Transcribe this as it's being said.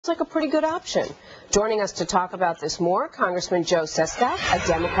like a pretty good option. Joining us to talk about this more, Congressman Joe Sestak, a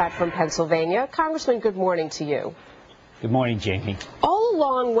Democrat from Pennsylvania. Congressman, good morning to you. Good morning, Jamie. All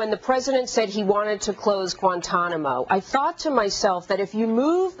along, when the president said he wanted to close Guantanamo, I thought to myself that if you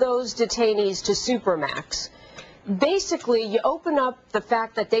move those detainees to Supermax, basically you open up the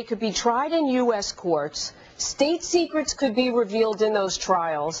fact that they could be tried in U.S. courts, state secrets could be revealed in those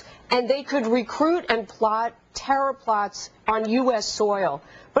trials, and they could recruit and plot terror plots on U.S. soil.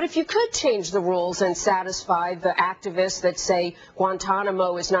 But if you could change the rules and satisfy the activists that say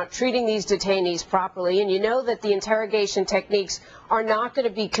Guantanamo is not treating these detainees properly, and you know that the interrogation techniques are not going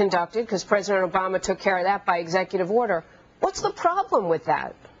to be conducted because President Obama took care of that by executive order, what's the problem with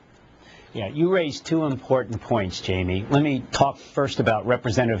that? Yeah, you raised two important points, Jamie. Let me talk first about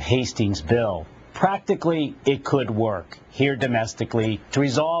Representative Hastings' bill. Practically, it could work here domestically to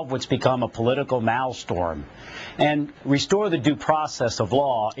resolve what's become a political maelstrom and restore the due process of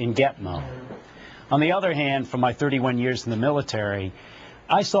law in Gitmo. On the other hand, from my 31 years in the military,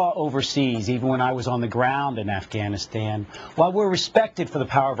 I saw overseas, even when I was on the ground in Afghanistan, while we're respected for the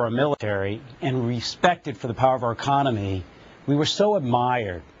power of our military and respected for the power of our economy, we were so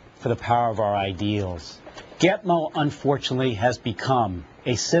admired for the power of our ideals. Gitmo, unfortunately, has become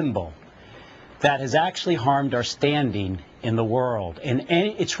a symbol that has actually harmed our standing in the world. And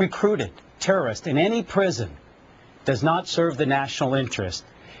it's recruited terrorists in any prison does not serve the national interest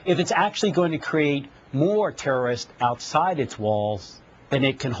if it's actually going to create more terrorists outside its walls than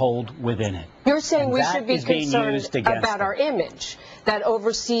it can hold within it. You're saying we should be concerned about our image, that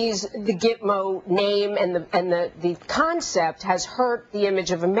overseas the Gitmo name and the concept has hurt the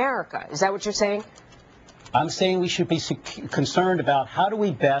image of America. Is that what you're saying? I'm saying we should be concerned about how do we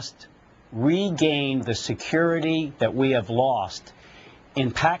best regain the security that we have lost.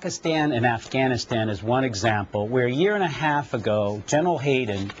 In Pakistan and Afghanistan is one example where a year and a half ago, General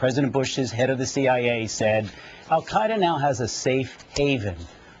Hayden, President Bush's head of the CIA, said, Al-Qaeda now has a safe haven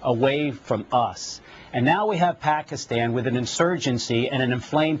away from us. And now we have Pakistan with an insurgency and an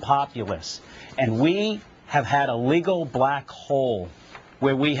inflamed populace. And we have had a legal black hole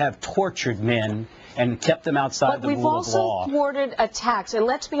where we have tortured men and kept them outside the rule of law. But we've also thwarted attacks. And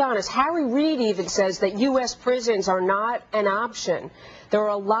let's be honest, Harry Reid even says that U.S. prisons are not an option. There are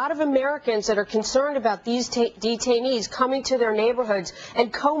a lot of Americans that are concerned about these detainees coming to their neighborhoods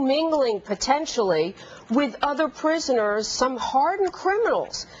and commingling potentially with other prisoners, some hardened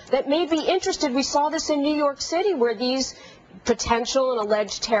criminals that may be interested. We saw this in New York City where these potential and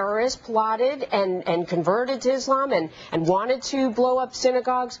alleged terrorists plotted and converted to Islam and wanted to blow up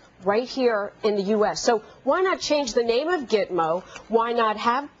synagogues right here in the U.S. So why not change the name of Gitmo? Why not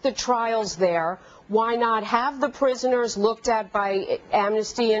have the trials there? Why not have the prisoners looked at by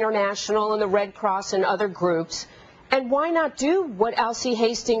Amnesty International and the Red Cross and other groups? And why not do what Alcee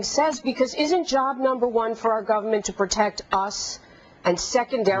Hastings says? Because isn't job number one for our government to protect us and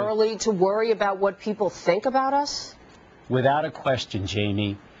secondarily to worry about what people think about us? Without a question,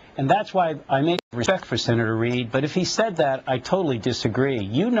 Jamie. And that's why I make respect for Senator Reid. But if he said that, I totally disagree.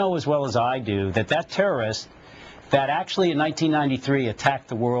 You know as well as I do that that terrorist that actually in 1993 attacked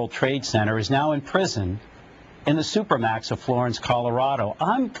the World Trade Center is now in prison in the Supermax of Florence, Colorado.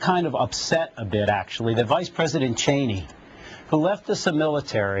 I'm kind of upset a bit, actually, that Vice President Cheney, who left us a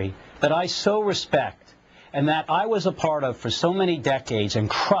military that I so respect and that I was a part of for so many decades and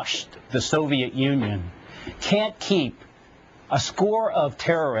crushed the Soviet Union, can't keep a score of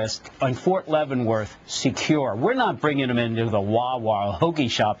terrorists on Fort Leavenworth secure. We're not bringing them into the Wawa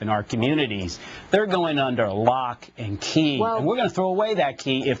hoagie shop in our communities. They're going under lock and key. Well, and we're going to throw away that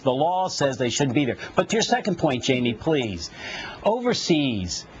key if the law says they shouldn't be there. But to your second point, Jamie, please.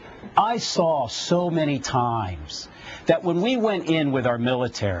 Overseas, I saw so many times that when we went in with our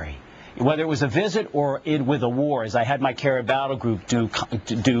military, whether it was a visit or with a war, as I had my Carrier Battle Group do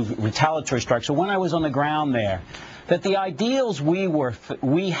retaliatory strikes, or when I was on the ground there, that the ideals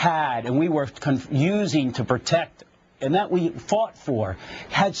we had and we were using to protect and that we fought for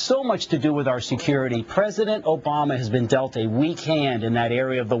had so much to do with our security. President Obama has been dealt a weak hand in that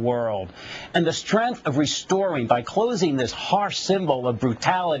area of the world. And the strength of restoring by closing this harsh symbol of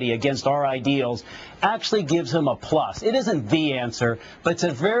brutality against our ideals actually gives him a plus. It isn't the answer, but it's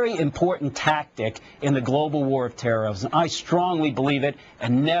a very important tactic in the global war of terrorism. I strongly believe it,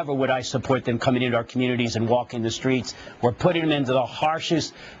 and never would I support them coming into our communities and walking the streets. We're putting them into the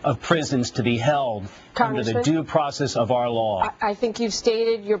harshest of prisons to be held under the due process of our law. I think you've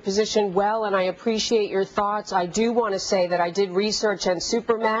stated your position well, and I appreciate your thoughts. I do want to say that I did research, and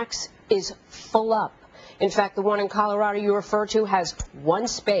Supermax is full up. In fact, the one in Colorado you refer to has one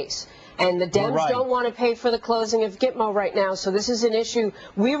space. And the Dems don't want to pay for the closing of Gitmo right now, so this is an issue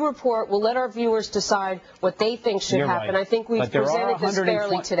we report. We'll let our viewers decide what they think should happen. I think we've presented this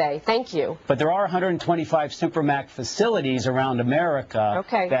fairly today. Thank you. But there are 125 Supermax facilities around America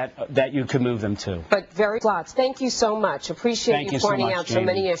that you could move them to. But very lots. Thank you so much. Appreciate you pointing out so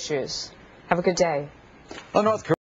many issues. Have a good day. Well, North Korea